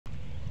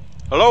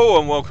Hello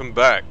and welcome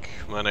back.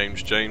 My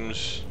name's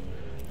James.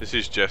 This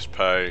is Jest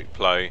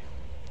Play,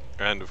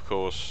 and of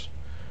course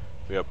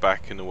we are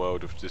back in the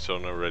world of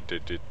Dishonored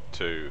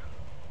 2,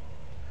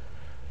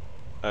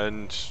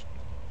 and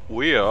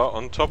we are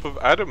on top of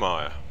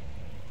Adamire.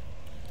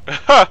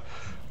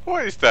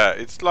 What is that?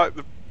 It's like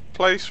the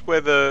place where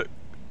the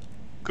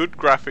good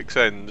graphics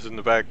ends and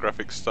the bad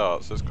graphics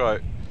starts. That's quite...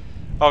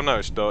 Oh no,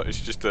 it's not.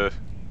 It's just a...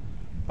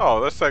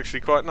 Oh, that's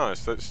actually quite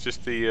nice. That's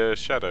just the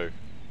shadow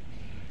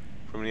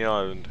from the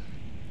island.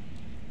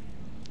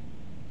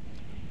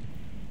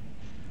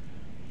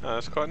 Oh,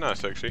 that's quite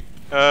nice actually.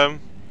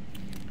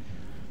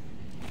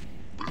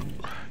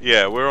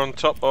 Yeah, we're on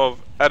top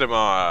of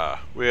Adamire.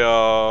 We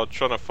are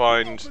trying to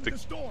find the...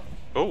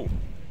 Oh!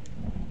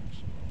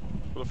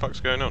 What the fuck's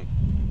going on?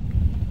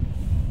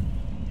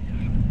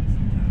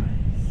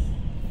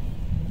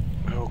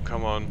 Oh,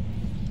 come on.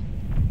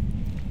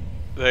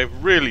 They've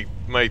really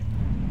made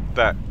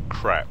that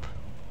crap.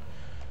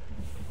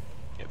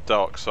 Yeah,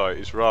 Dark Sight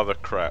is rather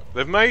crap.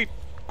 They've made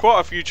quite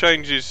a few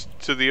changes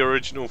to the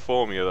original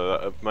formula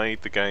that have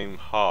made the game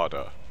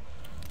harder.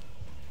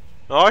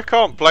 Now, I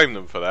can't blame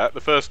them for that.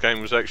 The first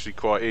game was actually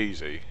quite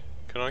easy.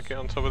 Can I get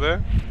on top of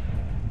there?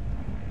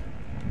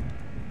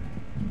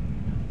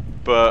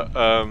 But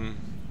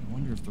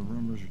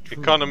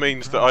it kind of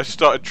means that I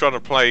started trying to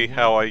play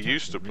how I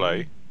used to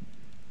play.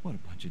 What a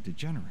bunch of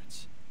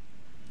degenerates.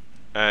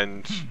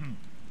 And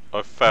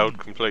I've failed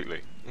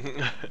completely.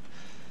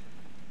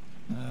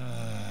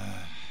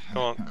 Come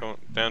on,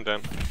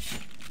 down.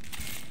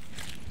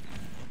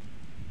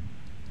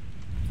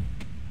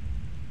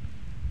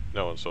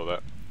 No one saw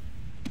that.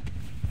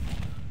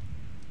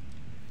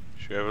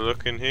 Should we have a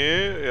look in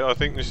here? Yeah, I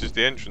think this is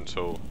the entrance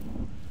hall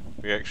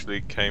we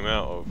actually came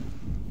out of.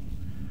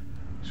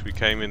 So we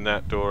came in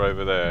that door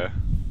over there.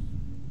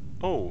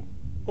 Oh,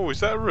 is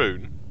that a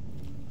rune?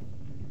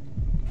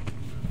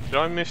 Did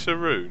I miss a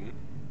rune?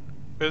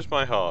 Where's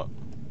my heart?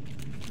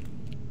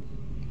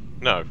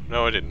 No,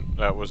 I didn't.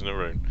 That wasn't a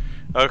rune.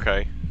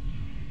 Okay.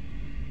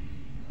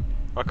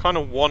 I kind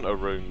of want a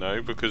rune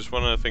though, because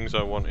one of the things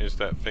I want is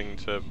that thing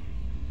to...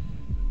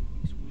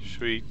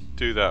 Should we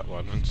do that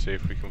one and see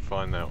if we can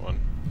find that one?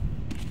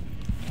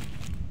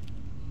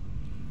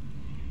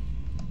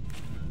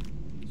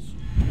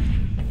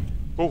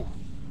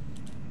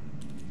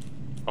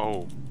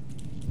 Oh,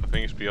 I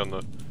think it's beyond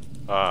the...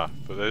 Ah,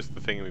 but there's the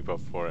thingy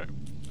buff for it.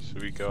 So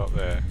we go up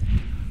there.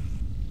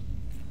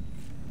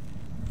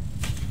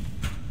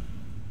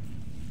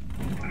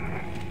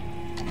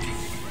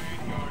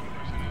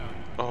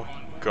 Oh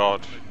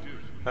god,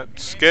 that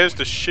scares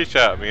the shit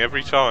out of me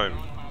every time.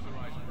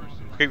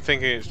 I keep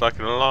thinking it's like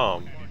an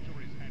alarm.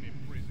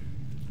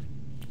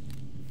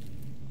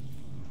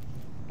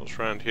 What's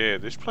around here?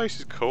 This place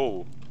is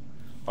cool.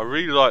 I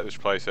really like this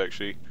place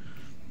actually.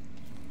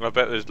 I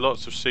bet there's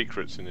lots of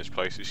secrets in this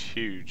place. It's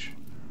huge.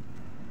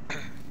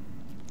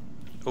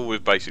 All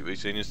we've basically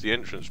seen is the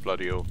entrance,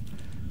 bloody hell.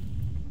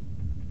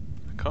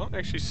 I can't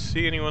actually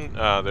see anyone.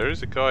 Ah, there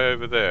is a guy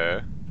over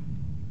there.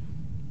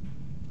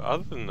 But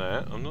other than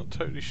that, I'm not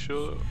totally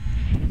sure.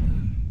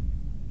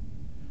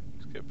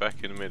 Let's get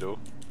back in the middle.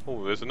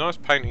 Oh, there's a nice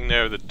painting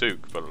there of the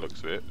Duke, by the looks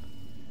of it.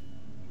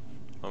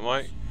 I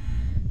might...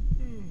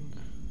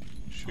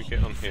 Should we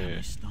get on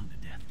here?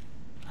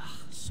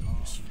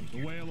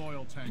 The whale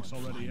oil tank's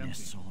already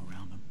empty. All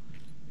around them.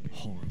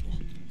 Horrible.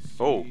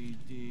 Oh.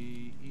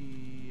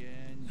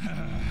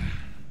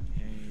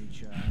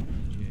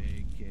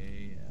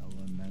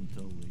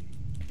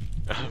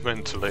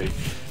 Elementally.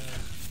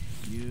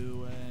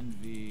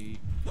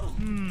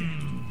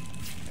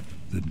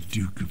 The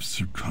Duke of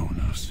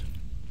Serkonos.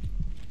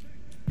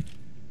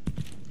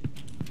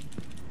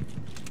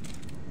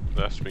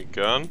 That's me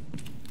gone.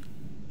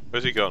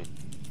 Where's he gone?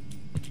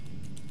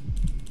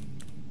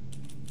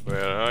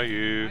 Where are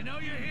you? I know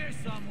you're here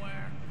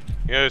somewhere.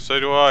 Yeah, so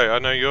do I. I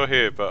know you're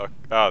here, but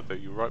that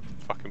you're right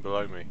fucking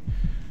below me.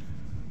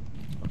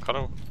 I kind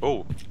of...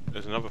 Oh,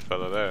 there's another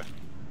fella there.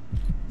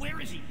 Where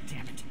is he?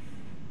 Damn it!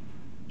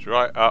 It's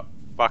right up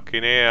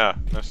fucking here.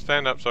 Now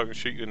stand up so I can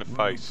shoot you in the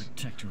face.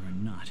 Protector or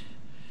not,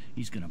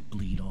 he's gonna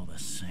bleed all the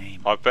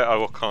same. I bet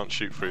I can't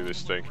shoot through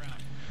this thing.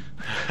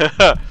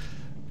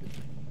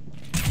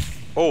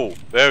 Oh,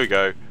 there we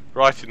go.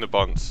 Right in the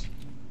buns.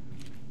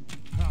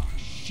 Oh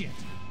shit.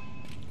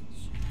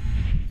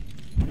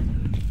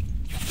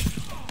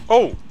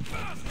 Oh!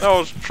 No, I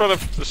was trying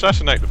to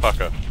assassinate the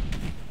fucker.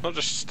 Not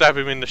just stab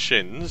him in the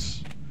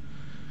shins.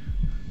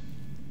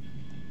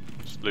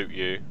 Just loot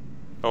you.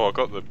 Oh, I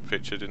got the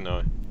picture, didn't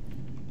I?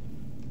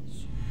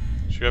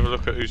 Should we have a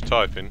look at who's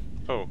typing?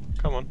 Oh,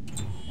 come on.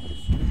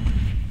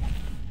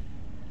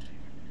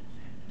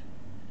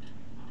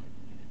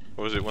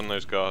 Or was it one of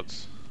those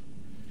guards?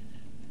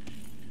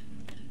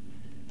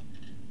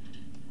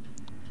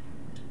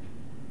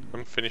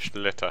 Unfinished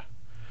letter.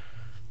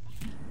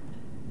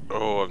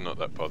 Oh, I'm not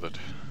that bothered.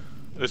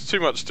 There's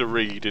too much to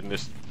read in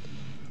this.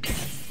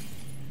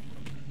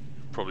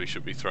 Probably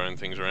should be throwing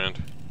things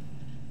around.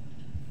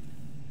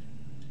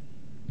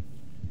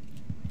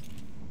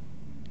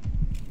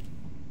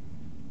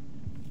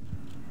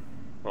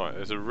 Right,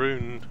 there's a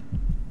rune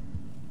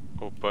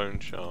or bone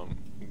charm.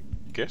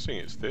 I'm guessing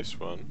it's this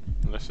one,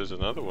 unless there's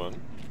another one.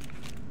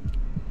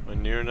 Am I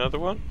near another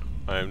one?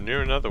 I am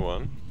near another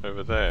one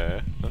over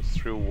there. That's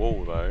through a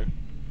wall though.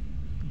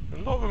 A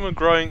lot of them are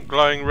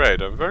glowing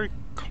red. I'm very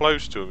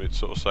close to them, it's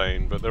sort of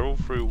saying, but they're all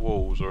through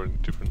walls or in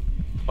different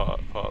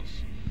parts of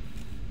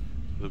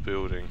the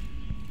building.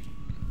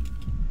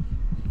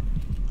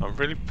 I'm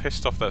really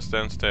pissed off that's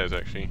downstairs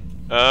actually.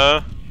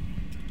 Come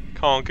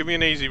on, give me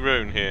an easy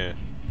rune here.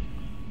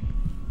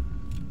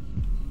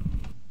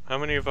 How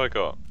many have I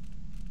got?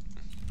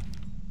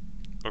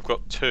 I've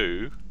got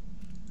 2.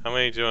 How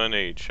many do I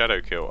need?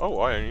 Shadow kill. Oh,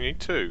 I only need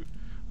 2.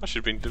 I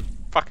should have been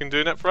fucking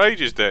doing that for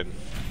ages then.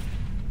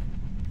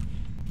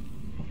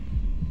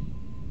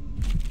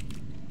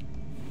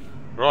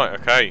 Right,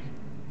 okay.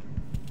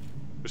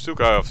 We'll still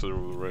go after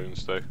all the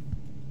runes though.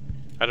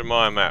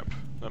 Admire map.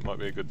 That might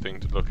be a good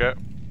thing to look at.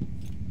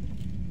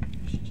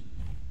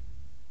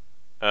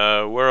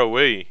 Where are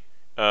we?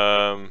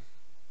 1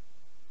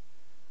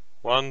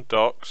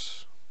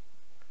 docks.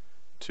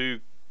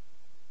 2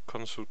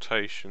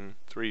 consultation.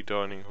 3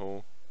 dining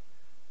hall.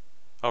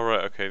 Oh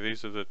right, okay,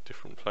 these are the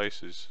different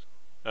places.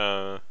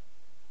 So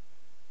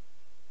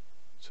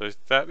is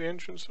that the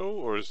entrance hall,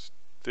 or is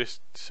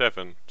this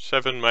 7?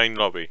 7 main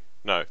lobby.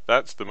 No,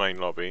 that's the main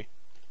lobby.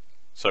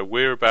 So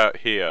we're about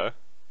here.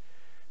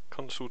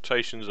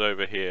 Consultations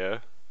over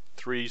here.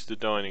 3's the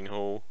dining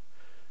hall.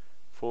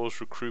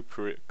 4's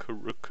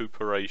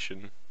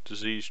recuperation.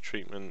 Disease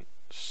treatment.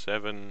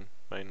 7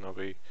 main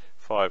lobby.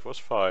 5. What's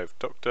 5?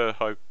 Dr.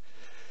 Hope.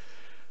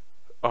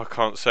 I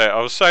can't say it.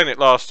 I was saying it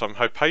last time.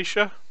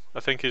 Hypatia, I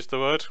think is the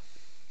word.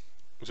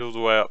 It's all the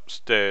way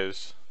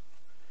upstairs.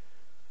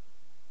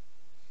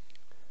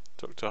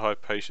 Dr.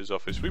 Hypatia's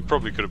office. We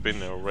probably could have been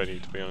there already,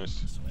 to be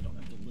honest. So I don't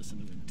have to listen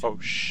to him. Oh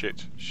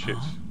shit, shit.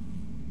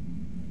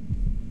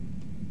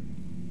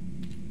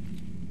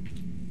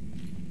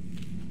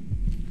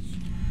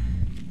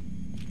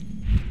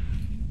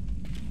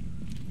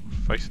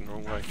 Facing the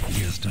wrong way.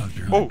 Yes,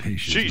 Doctor. Oh,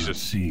 Patient's Jesus. not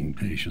seeing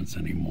patients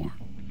anymore.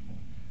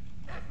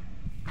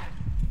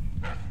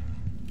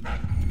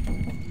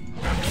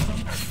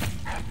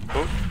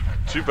 Oh,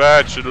 too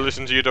bad. Should have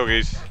listened to your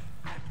doggies.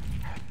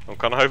 I'm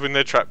kind of hoping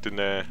they're trapped in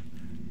there.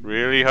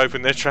 Really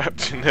hoping they're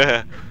trapped in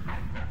there.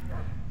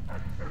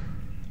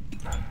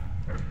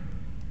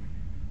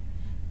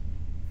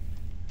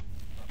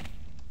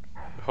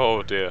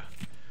 Oh dear.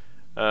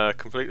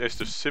 Complete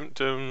list of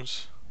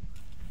symptoms.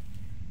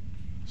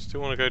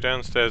 Still want to go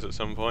downstairs at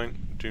some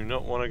point. Do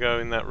not want to go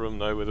in that room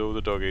though with all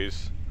the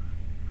doggies.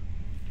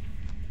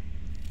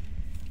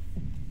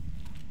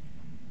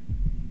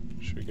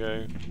 Should we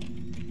go?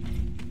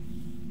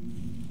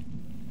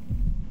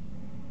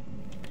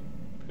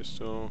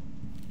 Pistol.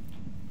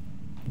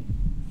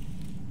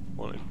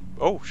 Wanted.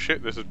 Oh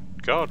shit, there's a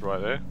guard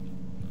right there.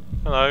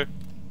 Hello.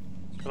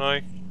 Can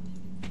I?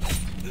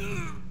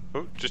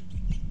 Oh, just.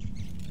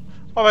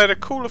 Oh, they had a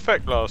cool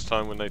effect last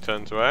time when they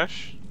turned to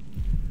ash.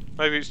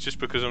 Maybe it's just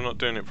because I'm not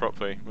doing it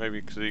properly. Maybe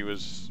because he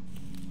was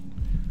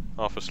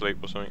half asleep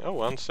or something.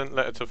 Oh, unsent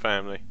letter to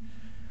family.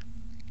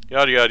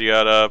 Yada yada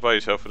yada. Buy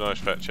yourself a nice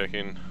fat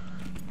check-in.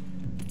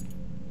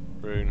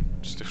 Rune.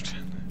 Still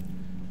down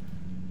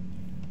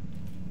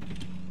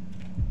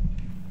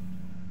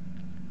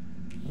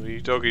there. Will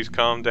you doggies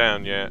calm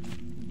down yet?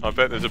 I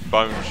bet there's a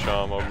bone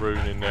charm or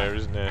rune in there,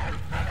 isn't there?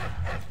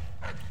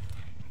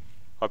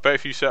 I bet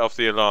if you set off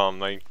the alarm,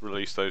 they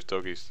release those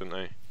doggies, don't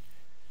they?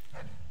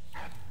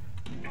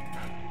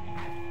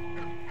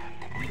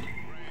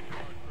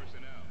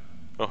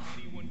 Oh.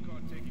 Anyone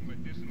caught taking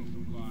medicinal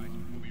supplies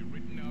will be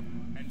written up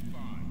and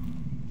fined.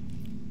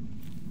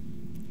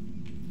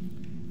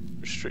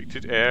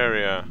 Restricted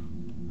area.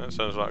 That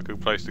sounds like a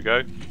good place to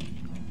go.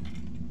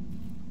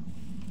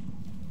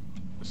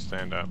 Let's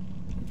stand up.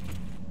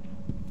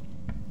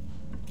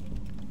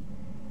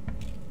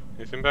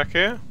 Anything back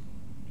here?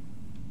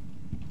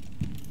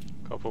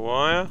 Copper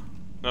wire.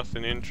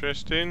 Nothing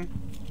interesting.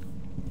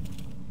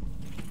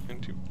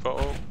 Empty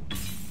bottle.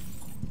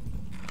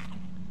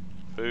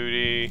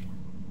 Foodie.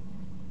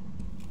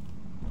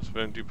 Some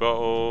empty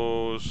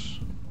bottles.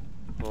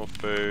 More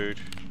food.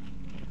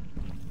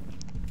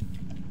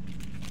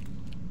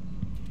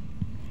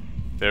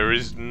 There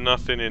is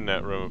nothing in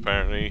that room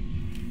apparently.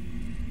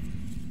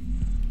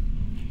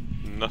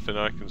 Nothing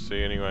I can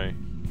see anyway.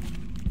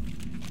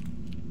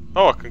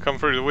 Oh, I can come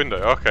through the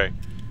window. Okay.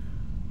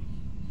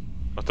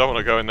 I don't want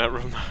to go in that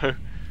room though.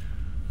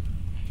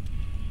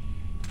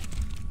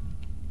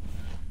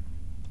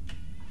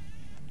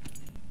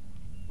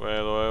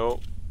 Whale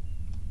oil.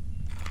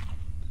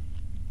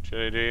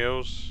 Jelly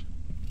deals.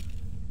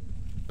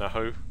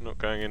 No, not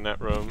going in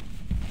that room.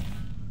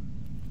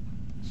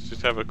 Let's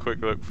just have a quick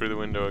look through the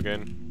window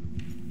again.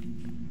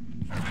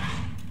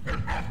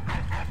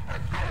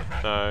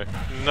 No,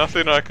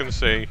 nothing I can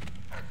see.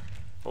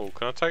 Oh,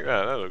 can I take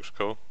that? That looks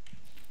cool.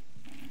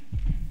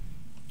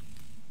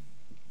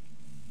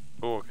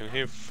 Oh, I can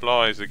hear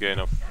flies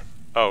again.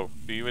 Oh,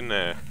 are you in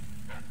there?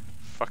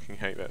 Fucking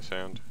hate that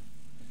sound.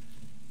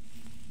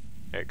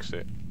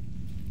 Exit.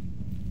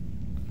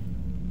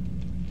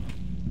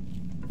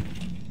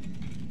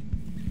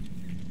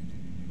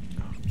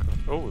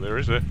 Oh, there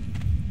is a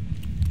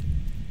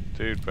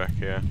dude back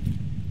here.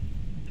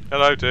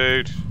 Hello,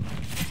 dude.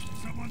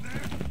 Someone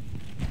there?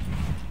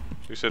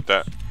 Who said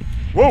that?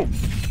 Whoa!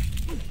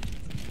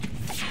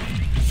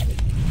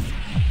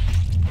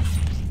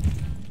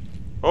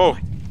 Oh!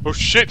 Oh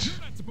shit!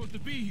 You're not supposed to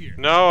be here.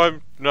 No,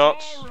 I'm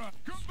not. All right,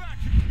 come back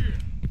here.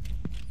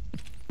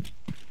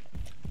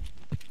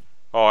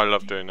 Oh, I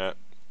love doing that.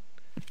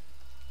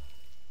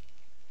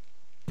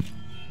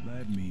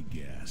 Let me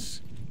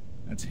guess.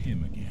 That's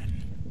him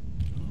again.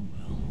 Oh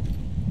well.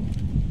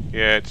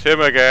 Yeah, it's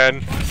him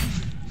again.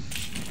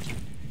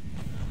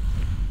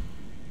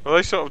 Well,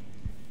 they sort of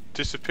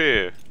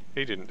disappear.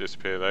 He didn't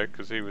disappear though,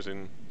 because he was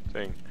in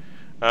thing.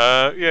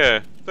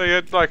 Yeah, they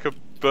had like a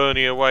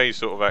Bernie away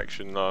sort of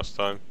action last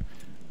time.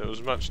 It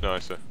was much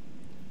nicer.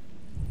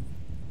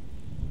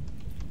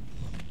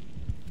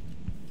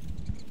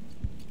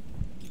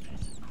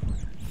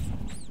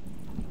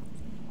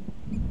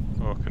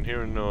 Oh, I can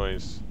hear a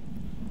noise.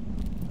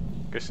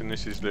 Guessing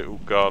this is little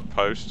guard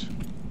post.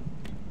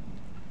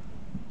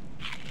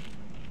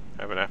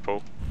 Have an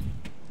apple.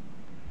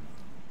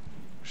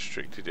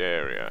 Restricted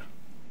area.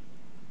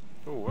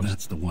 Oh, what's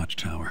That's the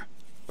watchtower.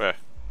 where?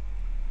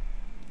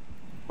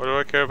 What do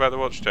I care about the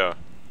watchtower?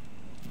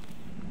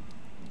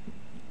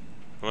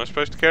 Am I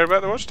supposed to care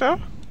about the watchtower?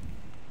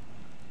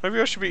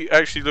 Maybe I should be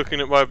actually looking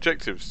at my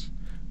objectives.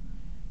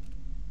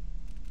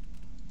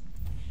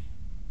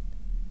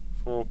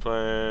 Floor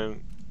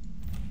plan.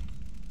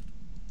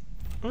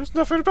 Well, there's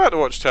nothing about the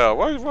watchtower.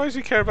 Why does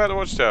he care about the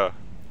watchtower?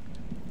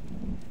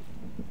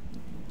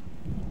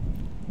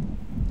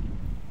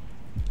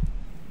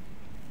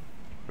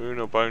 Rune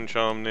or bone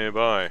charm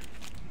nearby.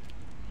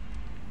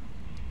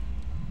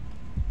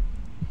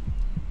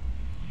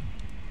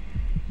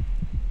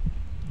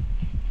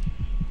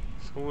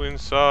 It's all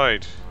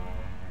inside.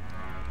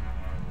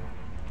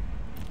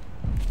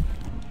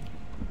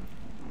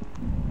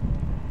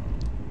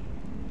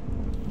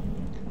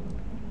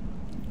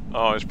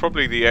 Oh, it's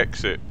probably the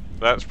exit.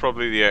 That's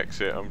probably the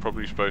exit. I'm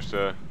probably supposed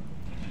to...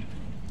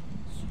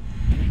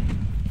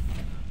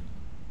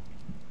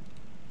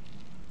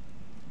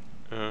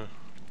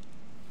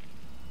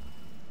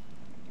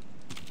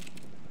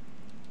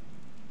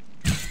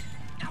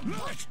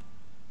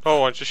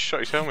 Oh, I just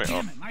shut his helmet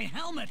off. Damn it, my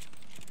helmet!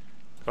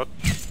 God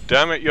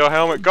damn it, your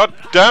helmet. God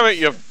damn it,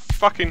 you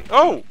fucking...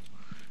 Oh!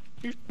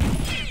 You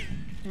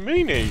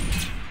meanie.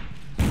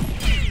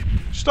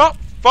 Stop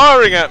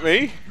firing at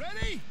me!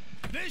 Ready?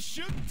 This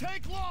shouldn't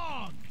take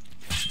long.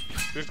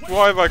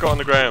 Why have I got on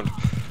the ground?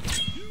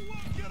 You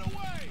won't get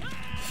away.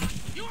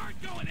 You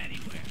aren't going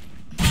anywhere!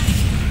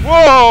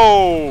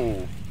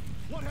 Whoa!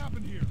 What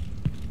happened here?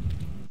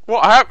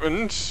 What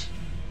happened?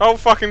 The whole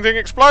fucking thing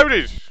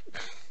exploded!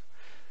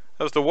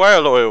 That was the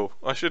whale oil.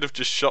 I should have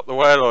just shot the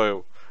whale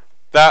oil.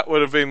 That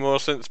would have been more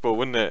sensible,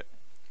 wouldn't it?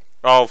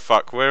 Oh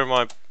fuck, where am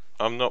I?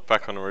 I'm not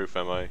back on the roof,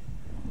 am I?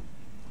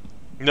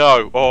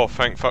 No! Oh,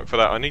 thank fuck for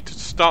that. I need to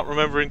start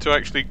remembering to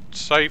actually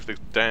save the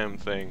damn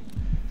thing.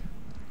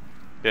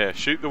 Yeah,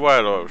 shoot the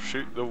whale oil.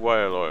 Shoot the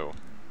whale oil.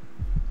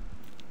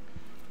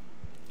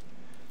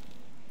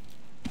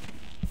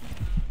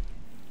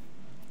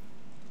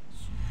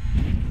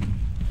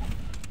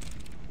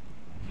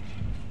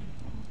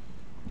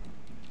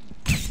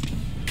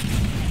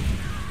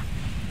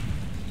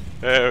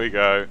 There we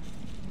go.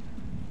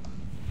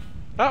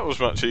 That was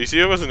much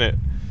easier, wasn't it?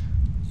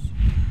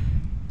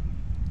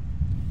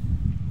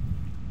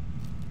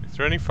 Is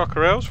there any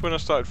fucker else? When I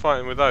started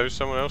fighting with those,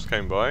 someone else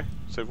came by.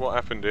 Said, what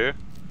happened here?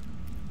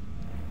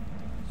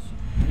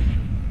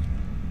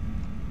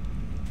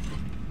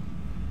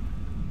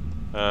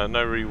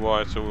 No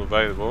rewire tool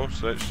available,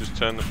 so let's just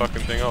turn the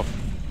fucking thing off.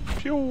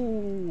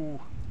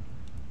 Phew!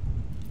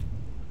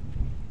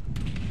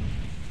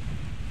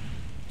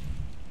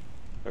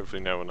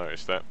 Hopefully no one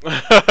noticed that.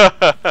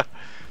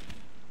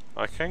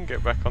 I can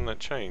get back on that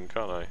chain,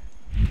 can't I?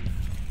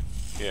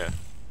 Yeah,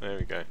 there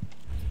we go.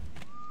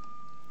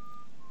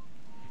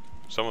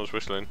 Someone's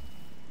whistling.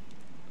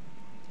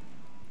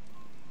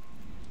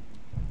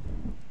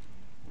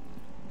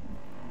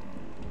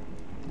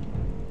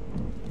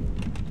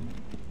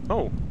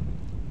 Oh!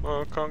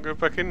 Well, I can't go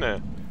back in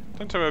there.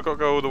 Don't tell me I've got to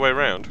go all the way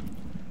around.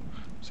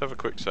 Let's have a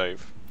quick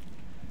save.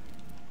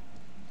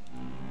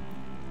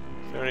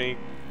 Is there any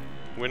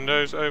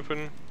windows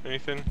open?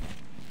 Anything?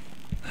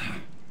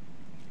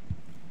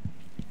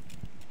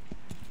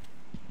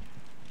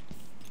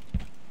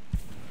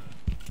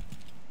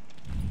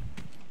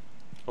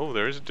 Oh,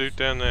 there is a dude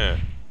down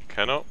there.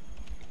 Cannot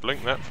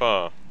blink that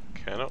far.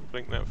 Cannot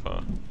blink that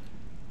far.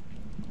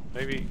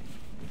 Maybe...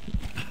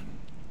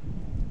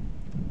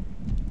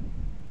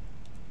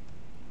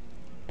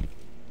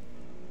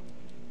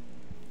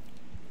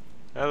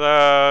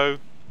 Hello!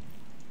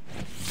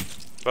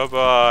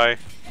 Bye-bye!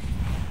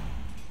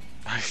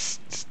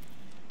 Just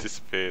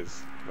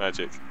disappears.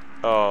 Magic.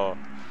 Oh.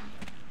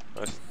 I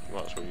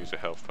might as well use a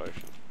health potion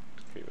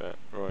to keep that.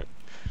 Right.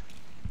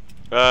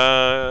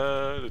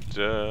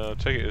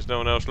 Take it there's no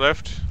one else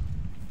left.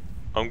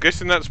 I'm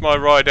guessing that's my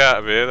ride out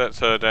of here. That's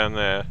her down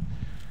there.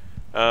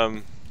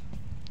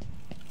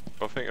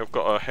 I think I've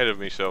got ahead of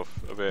myself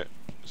a bit.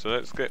 So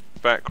let's get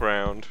back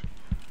round.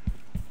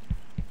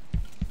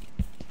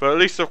 But at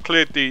least I've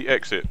cleared the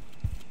exit.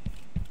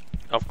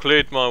 I've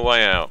cleared my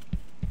way out.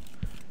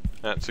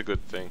 That's a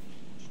good thing.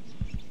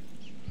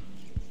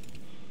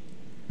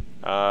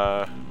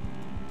 Let's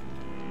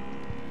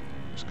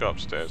go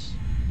upstairs.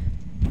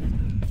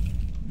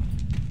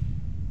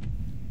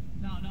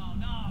 No, no,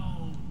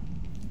 no.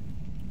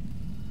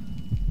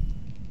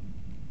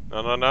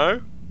 No, no,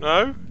 no?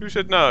 No? Who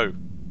said no?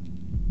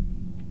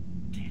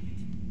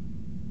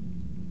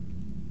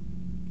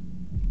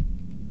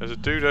 There's a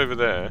dude over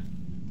there.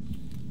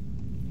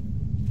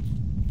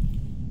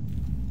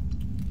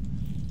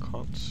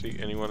 Can't see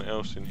anyone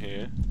else in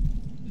here.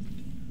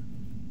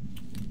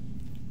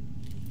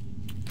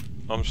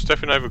 I'm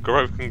stepping over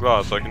broken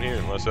glass so I can hear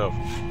it myself.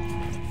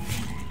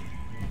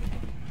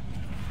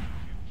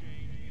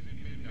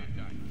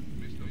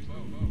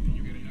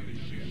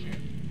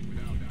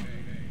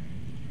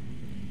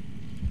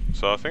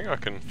 So I think I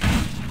can...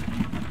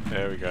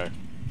 There we go.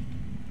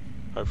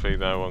 Hopefully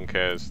no one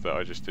cares that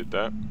I just did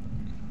that.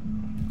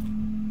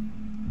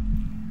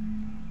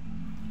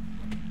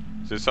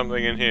 Is there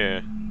something in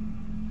here?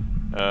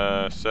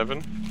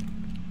 7?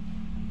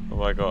 What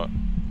have I got?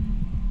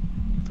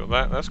 Got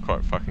that? That's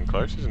quite fucking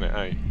close, isn't it?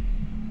 Hey.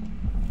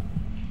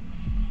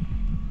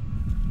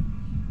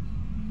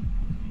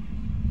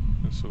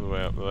 That's all the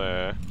way up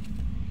there.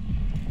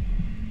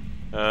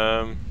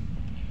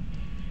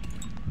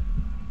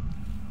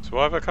 So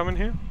why have I come in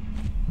here?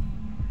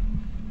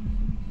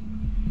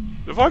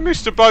 Have I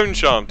missed a bone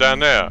charm down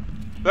there?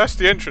 That's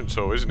the entrance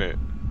hall, isn't it?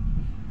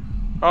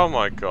 Oh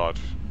my god.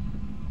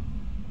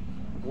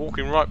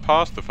 Walking right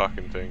past the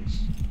fucking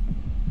things.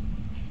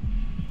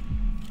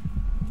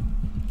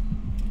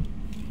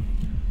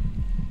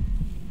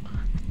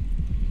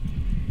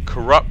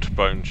 Corrupt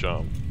bone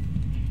charm.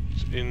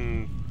 It's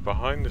in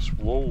behind this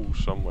wall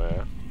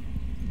somewhere.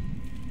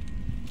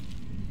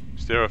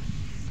 Is there a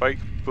fake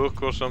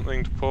book or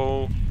something to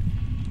pull?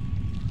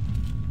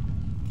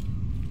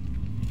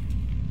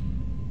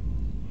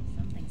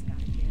 Something's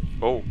gotta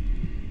give. Oh.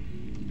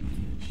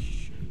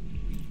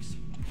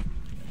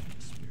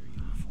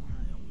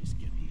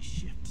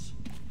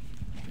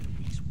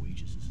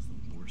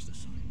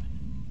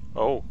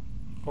 Oh.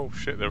 Oh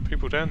shit, there are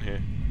people down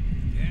here.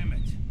 Damn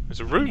it. There's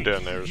a room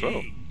down there as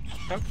well.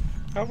 How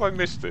have I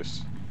missed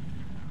this?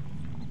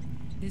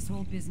 This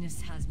whole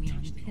business has me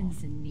on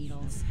pins and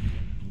needles.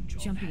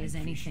 Jumpy as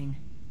anything.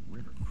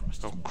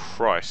 Oh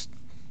Christ.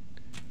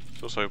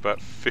 There's also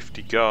about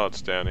 50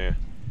 guards down here.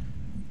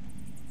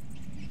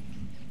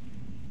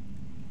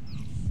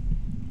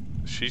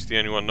 She's the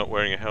only one not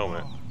wearing a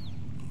helmet.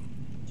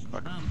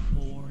 I'm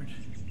bored.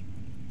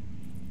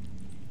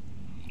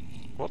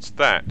 What's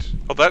that?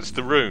 Oh, that's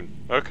the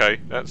rune. Okay,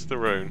 that's the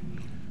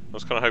rune. I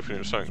was kind of hoping it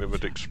was something that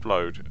would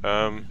explode.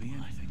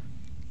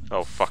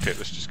 Oh, fuck it.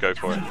 Let's just go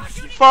for it.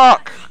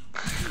 Fuck!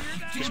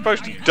 You're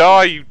supposed to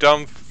die, you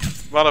dumb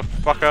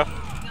motherfucker.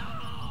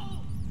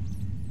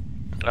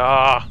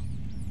 Ah!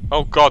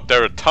 Oh god,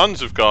 there are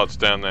tons of guards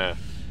down there.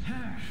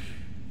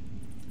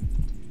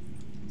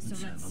 So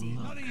let's see.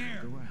 Nothing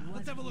here.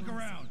 Let's have a look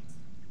around.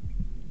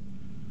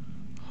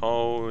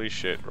 Holy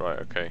shit. Right,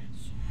 okay.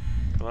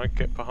 Can I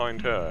get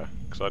behind her?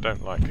 Because I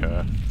don't like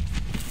her.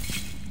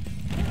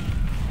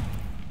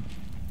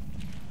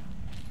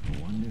 I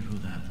wonder who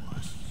that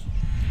was.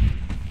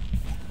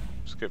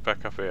 Let's get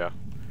back up here.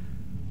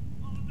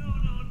 Oh,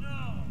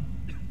 no.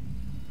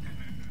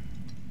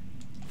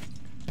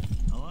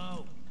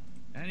 Hello?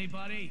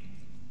 Anybody?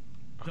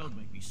 Don't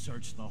make me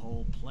search the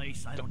whole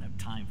place. I don't have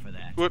time for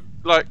that. Would,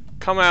 like,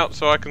 come out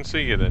so I can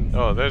see you then.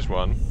 Oh, there's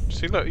one.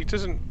 See, look, he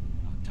doesn't...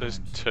 There's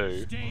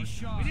two. Stay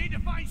sharp. We need to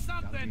find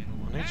something.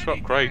 I need to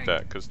upgrade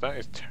that, because that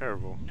is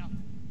terrible.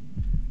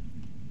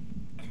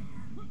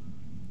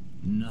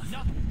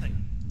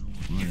 Nothing.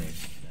 Whatever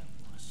that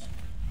was.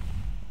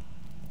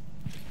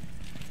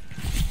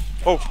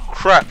 Oh,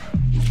 crap!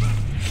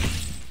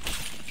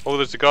 Oh,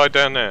 there's a guy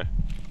down there.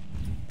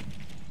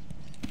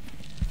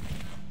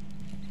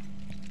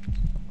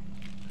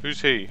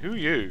 Who's he? Who are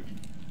you?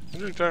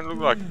 You don't look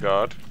like a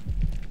guard.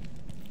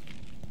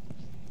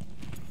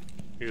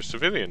 You're a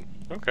civilian.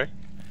 Okay.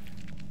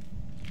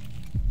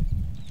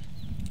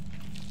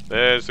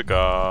 There's the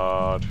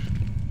guard.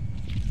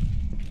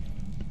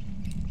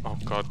 Oh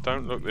god,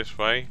 don't look this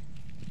way.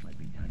 Might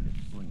be time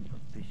to swing for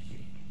fish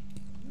cake.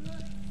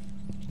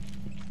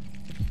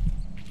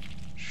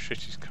 Shit,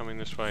 he's coming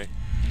this way.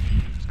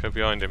 Let's go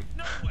behind him.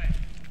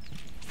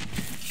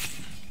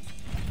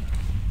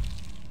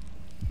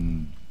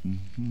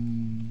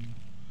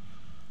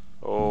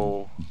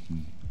 Oh.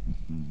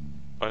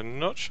 I'm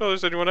not sure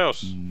there's anyone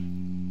else.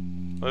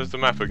 Oh, there's the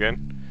map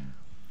again.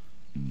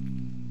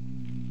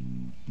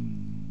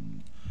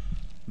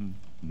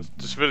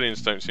 The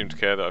civilians don't seem to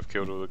care that I've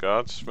killed all the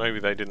guards.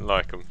 Maybe they didn't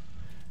like them.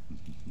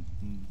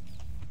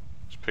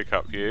 Let's pick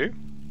up you.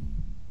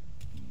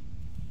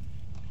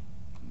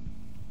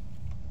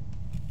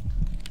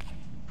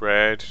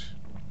 Bread.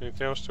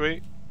 Anything else to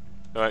eat?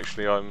 No,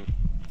 actually I'm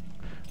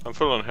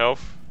full on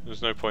health.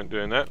 There's no point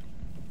doing that.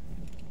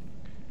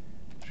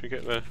 Should we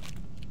get the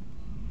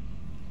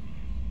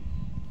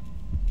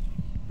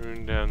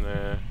rune down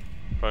there?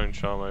 Bone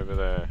charm over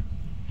there.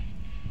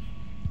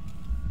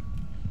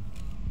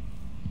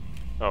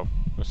 Oh,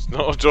 that's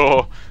not a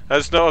door.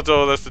 That's not a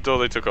door. That's the door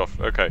they took off.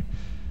 Okay.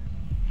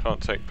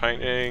 Can't take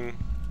painting.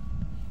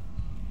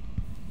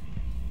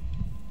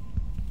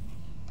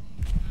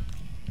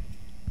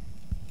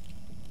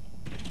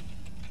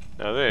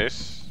 Now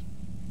this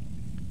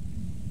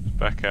is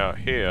back out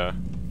here.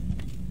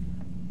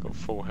 Got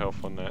full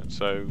health on that.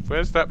 So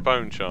where's that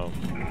bone charm?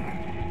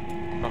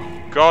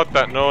 Oh God,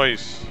 that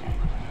noise!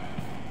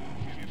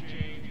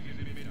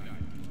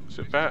 It's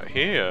about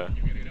here.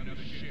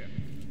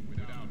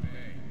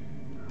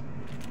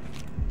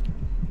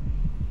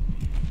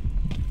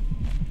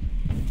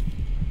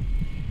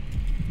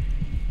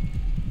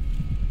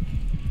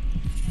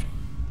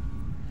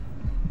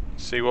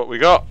 See what we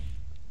got.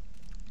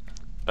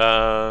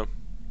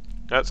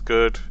 That's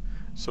good.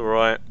 It's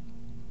alright.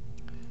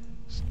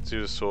 Let's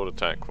do the sword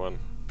attack one.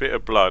 Bit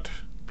of blood.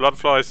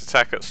 Bloodflies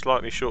attack at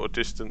slightly shorter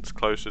distance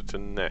closer to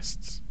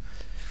nests.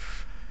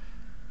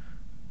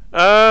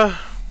 Not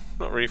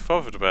really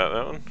bothered about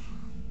that one.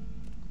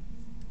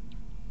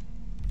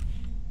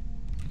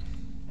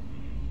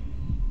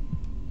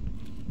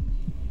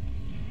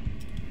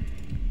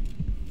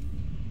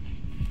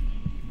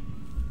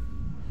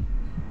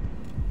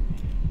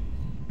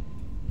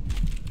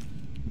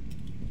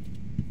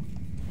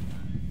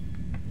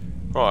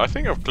 Right, I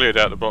think I've cleared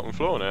out the bottom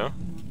floor now.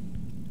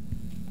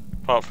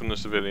 Apart from the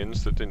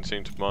civilians that didn't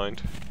seem to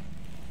mind.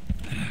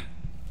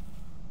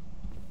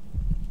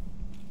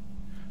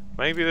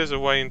 Maybe there's a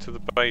way into the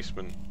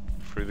basement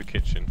through the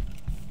kitchen.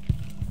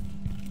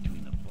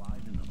 Between the flies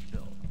and the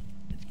filth,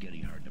 it's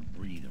getting hard to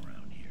breathe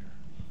around here.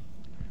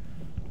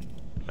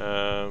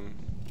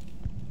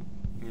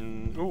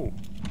 Ooh.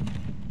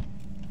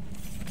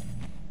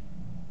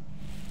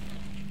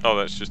 Oh,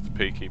 that's just the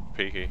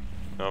peeky.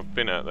 I've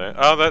been out there.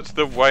 Oh, that's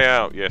the way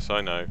out. Yes,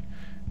 I know.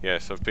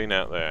 Yes, I've been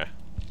out there.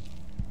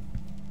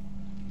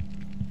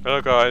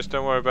 Hello guys,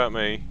 don't worry about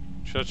me.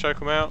 Should I choke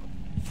them out?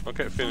 I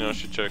get a feeling I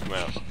should choke them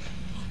out.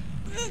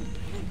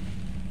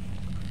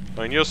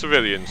 I mean, you're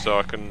civilians, so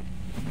I can...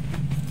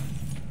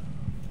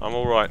 I'm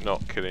alright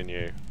not killing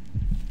you.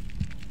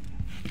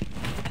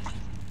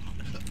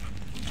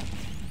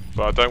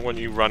 But I don't want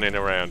you running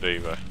around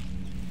either.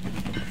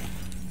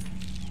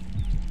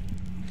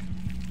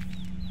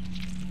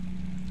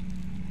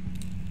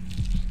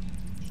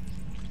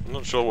 I'm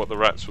not sure what the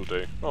rats will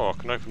do. Oh, I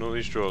can open all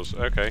these drawers.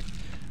 Okay.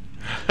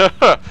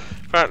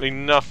 Apparently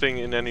nothing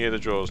in any of the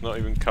drawers, not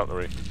even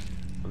cutlery.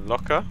 A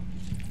locker?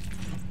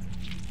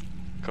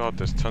 God,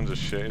 there's tons of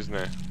shit, isn't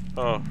there?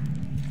 Oh.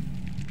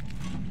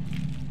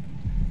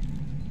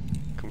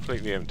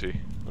 Completely empty.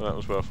 Well, that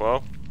was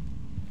worthwhile.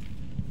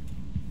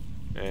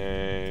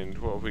 And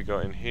what have we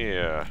got in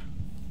here?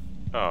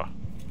 Oh.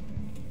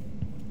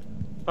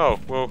 Oh,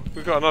 well,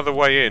 we've got another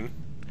way in.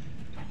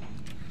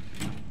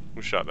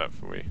 We'll shut that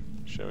for you,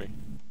 shall we?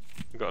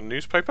 We've got a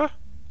newspaper?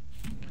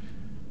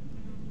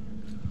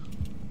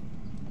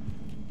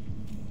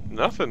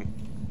 Nothing.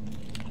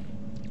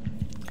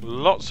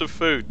 Lots of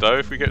food though.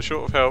 If we get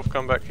short of health,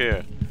 come back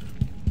here.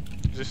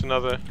 Is this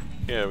another?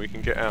 Yeah, we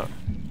can get out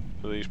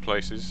of these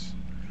places.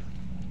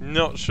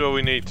 Not sure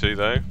we need to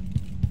though.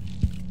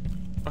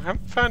 I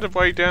haven't found a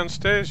way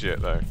downstairs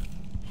yet though.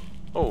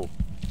 Oh,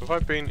 have I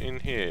been in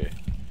here?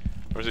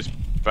 Or is this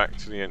back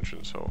to the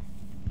entrance hall?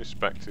 This is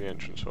back to the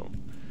entrance hall.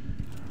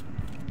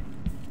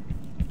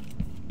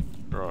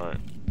 Right.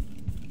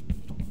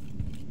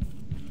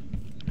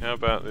 How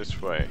about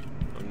this way?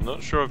 I'm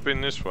not sure I've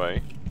been this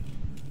way.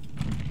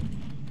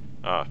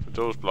 Ah, the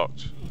door's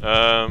blocked. Is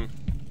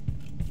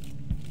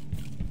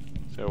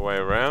there a way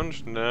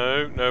around?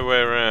 No, no way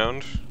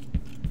around.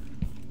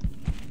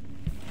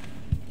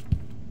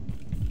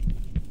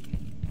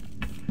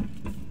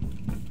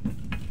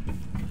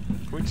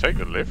 Can we take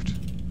the lift?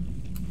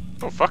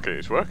 Oh fuck it,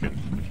 it's working.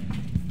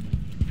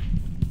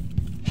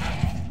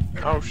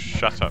 Oh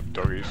shut up,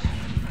 doggies.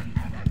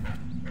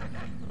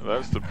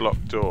 That's the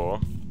blocked door.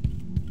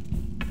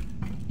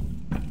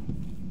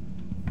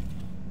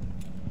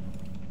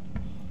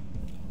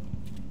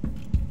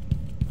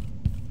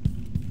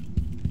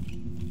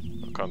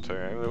 I can't tell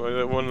you.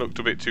 That one looked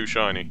a bit too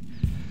shiny.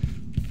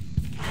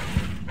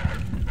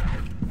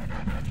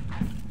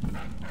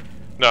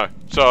 No,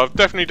 so I've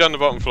definitely done the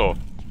bottom floor.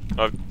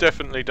 I've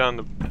definitely done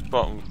the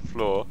bottom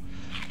floor.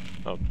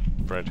 Oh,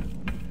 bread.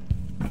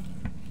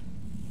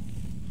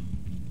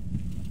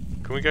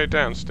 Can we go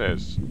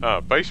downstairs?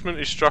 Ah, basement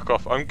is struck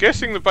off. I'm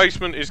guessing the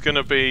basement is going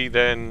to be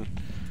then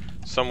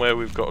somewhere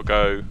we've got to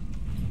go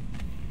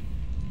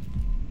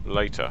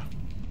later.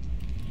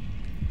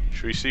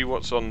 Should we see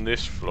what's on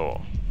this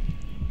floor?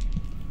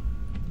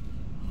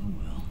 Oh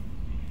well.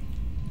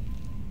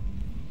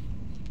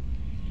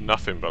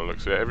 Nothing by the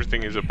looks of it.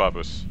 Everything is above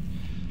us.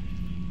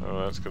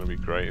 Oh, that's going to be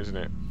great, isn't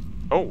it?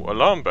 Oh,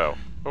 alarm bell.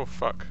 Oh,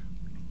 fuck.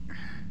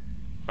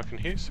 I can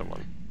hear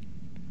someone.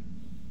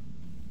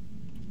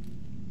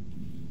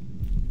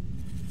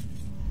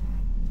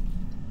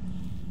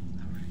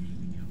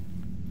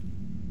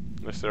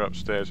 Unless they're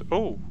upstairs.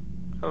 Oh!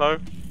 Hello.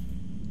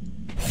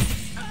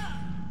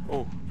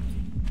 Oh.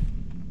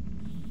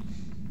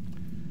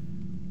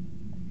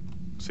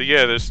 So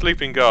yeah, there's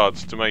sleeping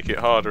guards to make it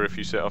harder if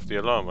you set off the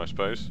alarm, I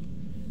suppose.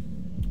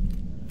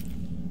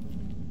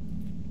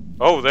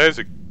 Oh, there's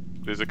a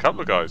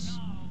couple of guys.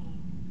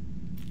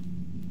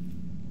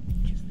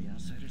 Kiss the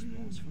outsider's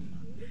balls from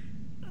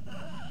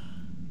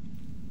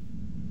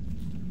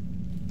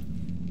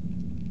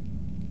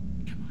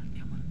Come on,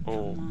 come on,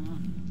 Oh. come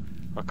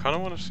on. I kind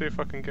of want to see if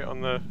I can get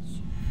on the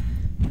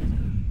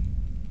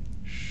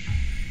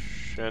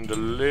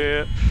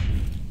chandelier.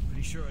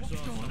 Pretty sure I saw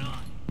going on.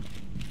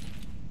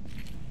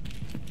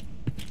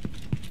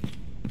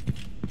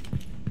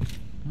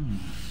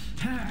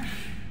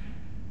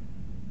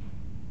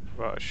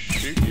 Right,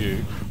 shoot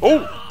you.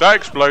 Oh, that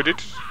exploded.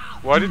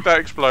 Why did that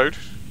explode?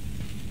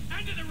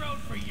 End of the road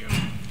for you.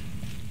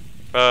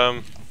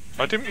 I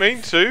didn't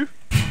mean to.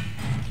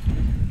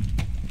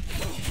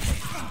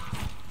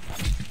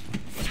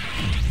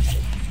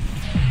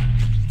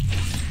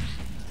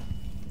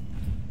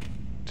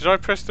 Did I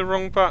press the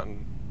wrong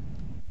button?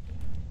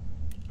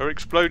 Are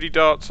explodey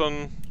darts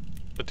on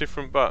a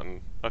different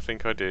button? I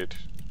think I did.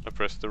 I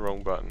pressed the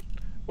wrong button.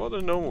 What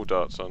are the normal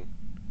darts on?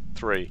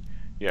 3.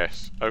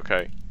 Yes.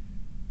 Okay.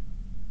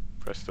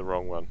 Press the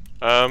wrong one.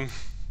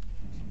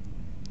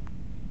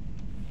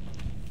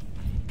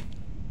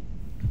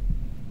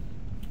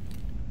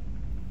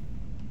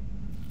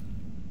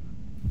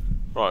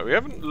 Right, we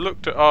haven't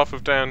looked at half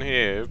of down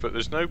here, but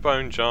there's no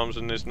bone charms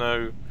and there's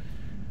no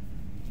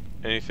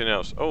anything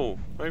else. Oh,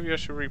 maybe I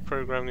should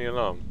reprogram the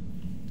alarm.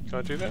 Can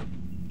I do that?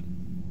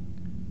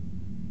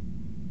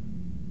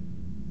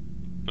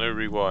 No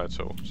rewire at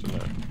all, so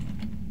no.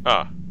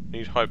 Ah,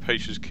 need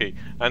Hypatia's key.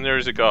 And there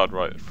is a guard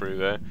right through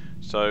there,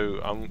 so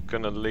I'm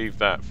gonna leave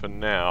that for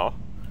now.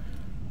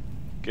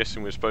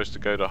 Guessing we're supposed to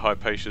go to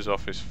Hypatia's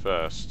office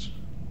first.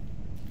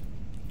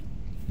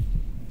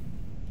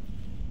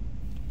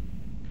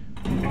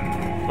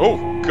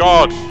 Oh,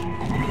 God!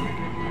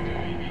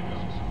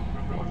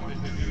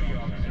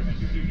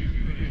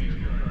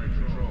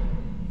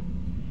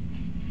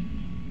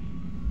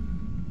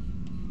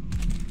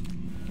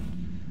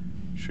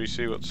 Should we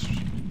see what's...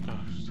 Oh,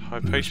 There's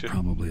Hypatia...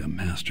 probably a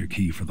master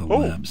key for the Oh.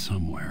 lab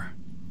somewhere.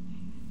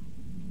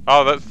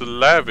 Oh, that's the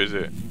lab, is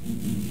it?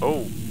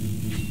 Oh.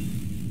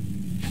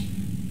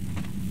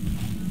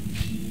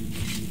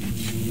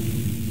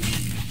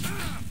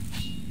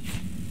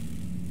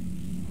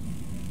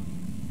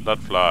 Blood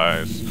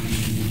flies.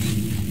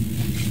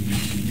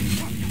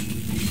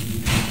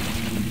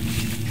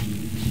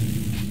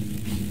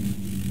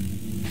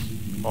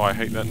 Oh, I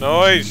hate that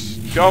noise!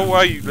 Go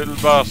away, you little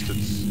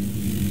bastards!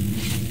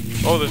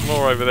 Oh, there's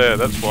more over there,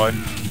 that's why.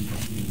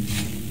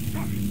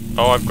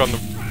 Oh, I've gone the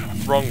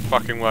wrong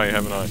fucking way,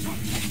 haven't I?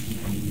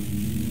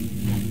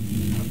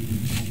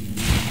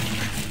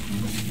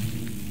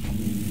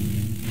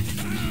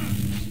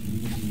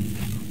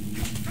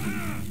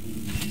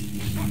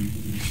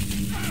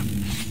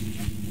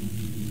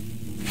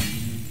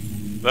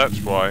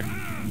 That's why.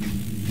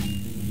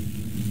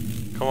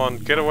 Come on,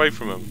 get away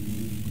from him.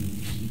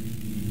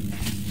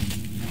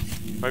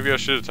 Maybe I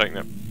should have taken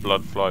that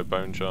blood fly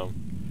bone charm.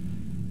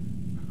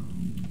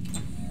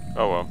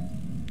 Oh well.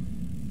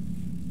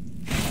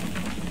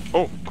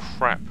 Oh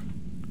crap.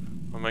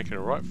 I'm making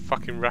a right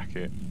fucking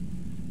racket.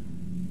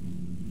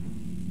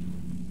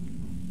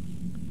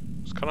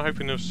 I was kinda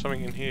hoping there was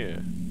something in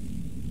here.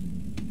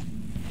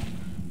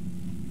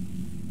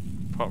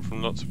 Apart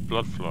from lots of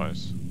blood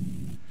flies.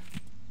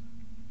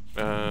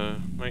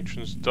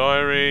 Matron's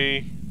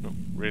diary. Not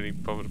really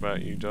bothered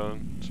about you,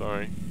 darling.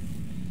 Sorry.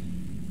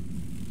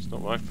 It's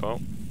not my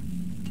fault.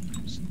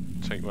 Let's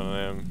take one of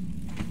them.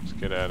 Let's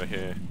get out of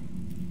here.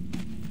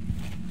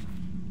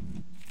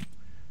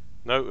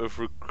 Note of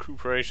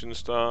recuperation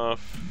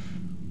staff.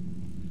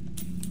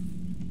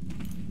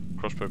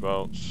 Crossbow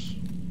bolts.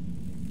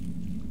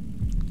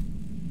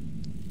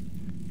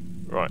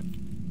 Right.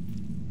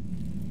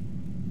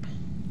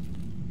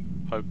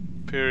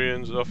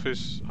 Hyperion's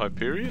office.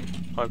 Hyperion?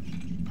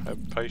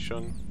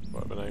 Hypation?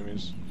 Whatever the name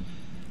is.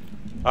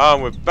 Ah,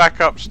 and we're back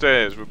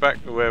upstairs. We're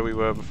back to where we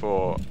were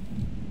before.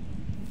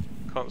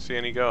 Can't see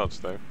any guards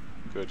though.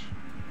 Good.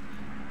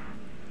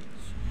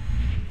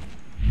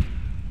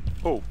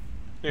 Oh,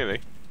 nearly.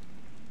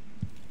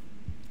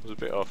 Was a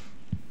bit off.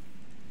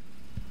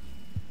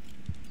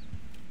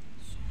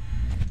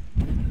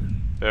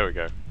 There we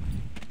go.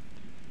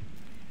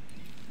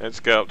 Let's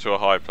go up to a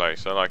high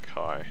place. I like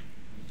high.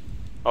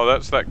 Oh,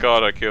 that's that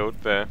guard I killed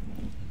there.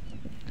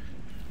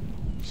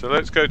 So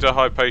let's go to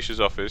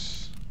Hypatia's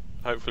office.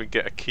 Hopefully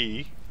get a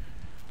key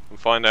and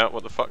find out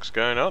what the fuck's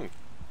going on.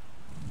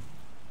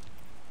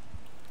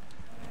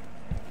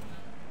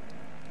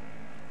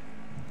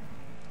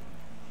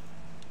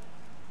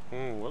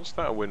 What's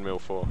that a windmill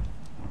for?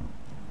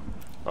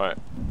 Right.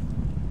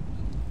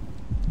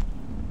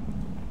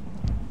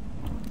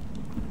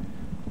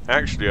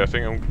 Actually, I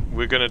think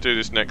we're going to do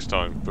this next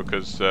time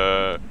because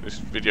this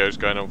video's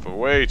going on for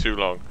way too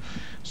long.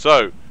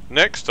 So,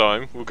 Next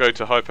time, we'll go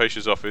to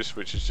Hypatia's office,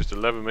 which is just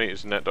 11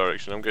 meters in that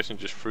direction. I'm guessing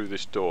just through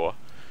this door.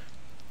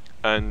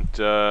 And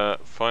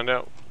find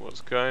out what's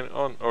going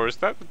on. Or is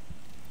that...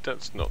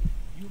 That's not...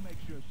 You make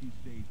sure she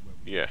stays where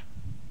we Yeah.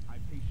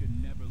 Hypatia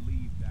never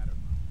leaves that or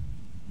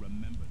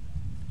remember that.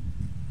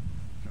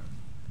 Sir,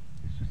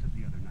 it's just that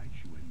the other night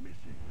she went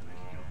missing, and I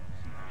still don't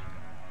see how she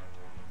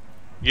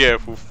got out. Yeah,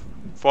 we'll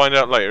find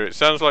out later. It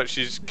sounds like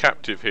she's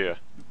captive here.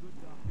 The good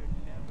doctor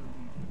never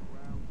leaves the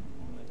ground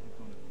unless it's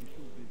on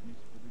official business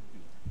for the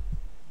Duke.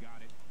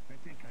 Got it? I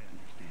think I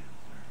understand,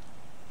 sir.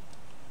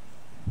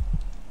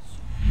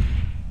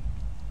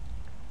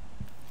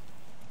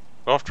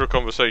 After a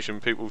conversation,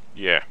 people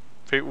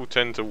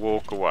tend to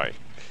walk away.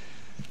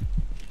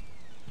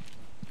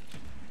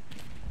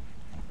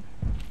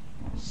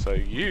 So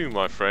you,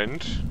 my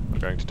friend, are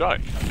going to die.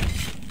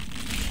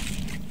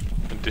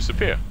 And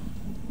disappear.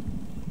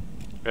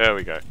 There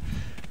we go.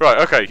 Right,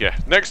 okay, yeah.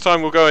 Next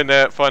time we'll go in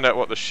there, find out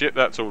what the shit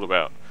that's all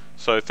about.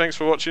 So thanks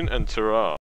for watching, and ta-ra.